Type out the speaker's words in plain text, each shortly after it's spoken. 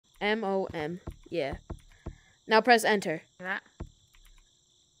M-O-M. Yeah. Now press enter. That.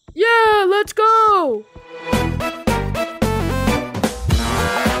 Yeah, let's go!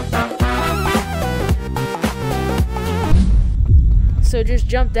 So just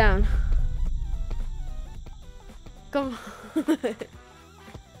jump down. Come on.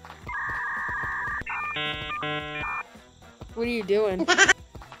 What are you doing?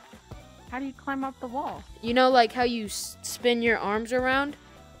 How do you climb up the wall? You know, like how you spin your arms around?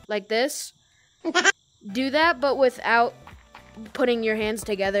 Like this? Do that, but without putting your hands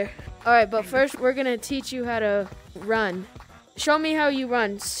together. Alright, but first we're gonna teach you how to run. Show me how you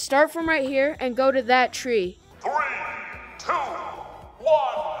run. Start from right here and go to that tree. 3, 2,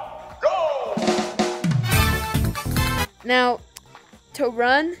 1, go! Now, to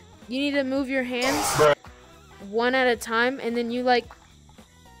run, you need to move your hands one at a time, and then you I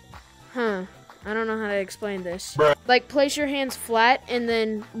don't know how to explain this. Like, place your hands flat and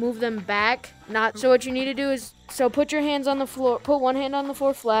then move them back. So what you need to do is, put your hands on the floor, put one hand on the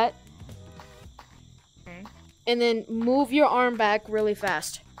floor flat. Okay. And then move your arm back really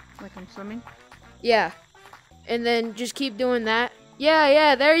fast. Like I'm swimming? Yeah. And then just keep doing that.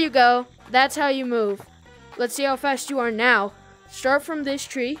 Yeah, there you go. That's how you move. Let's see how fast you are now. Start from this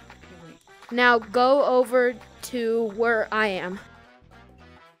tree. Now go over to where I am.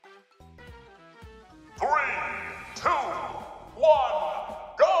 3, 2, 1,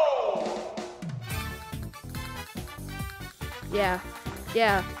 go!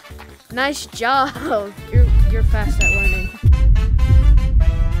 Yeah. Nice job. You're fast at learning.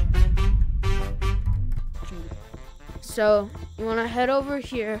 So you want to head over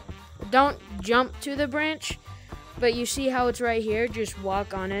here. Don't jump to the branch, but you see how it's right here? Just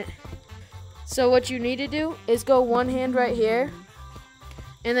walk on it. So what you need to do is go one hand right here,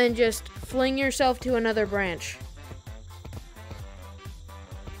 and then just fling yourself to another branch.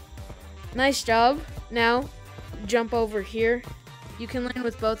 Nice job. Now jump over here. You can land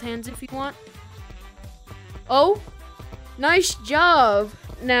with both hands if you want. Oh, nice job.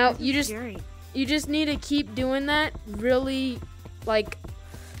 Now you just need to keep doing that. Really, like,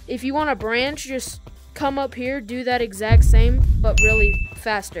 if you want a branch, just come up here, do that exact same, but really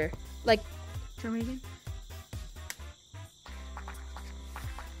faster. Like, Show me again.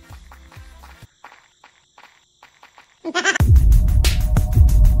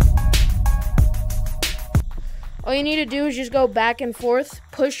 all you need to do is just go back and forth,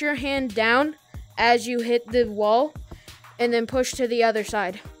 push your hand down as you hit the wall, and then push to the other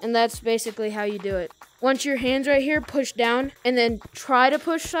side. And that's basically how you do it. Once your hand's right here, push down, and then try to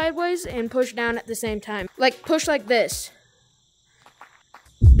push sideways and push down at the same time. Like, push like this.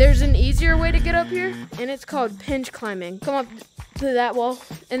 There's an easier way to get up here, and it's called pinch climbing. Come up to that wall,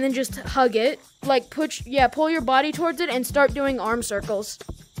 and then just hug it. Like, pull your body towards it and start doing arm circles.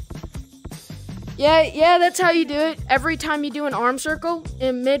 Yeah, that's how you do it. Every time you do an arm circle,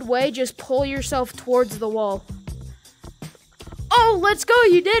 in midway, just pull yourself towards the wall. Oh, let's go,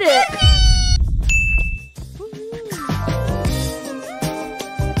 you did it!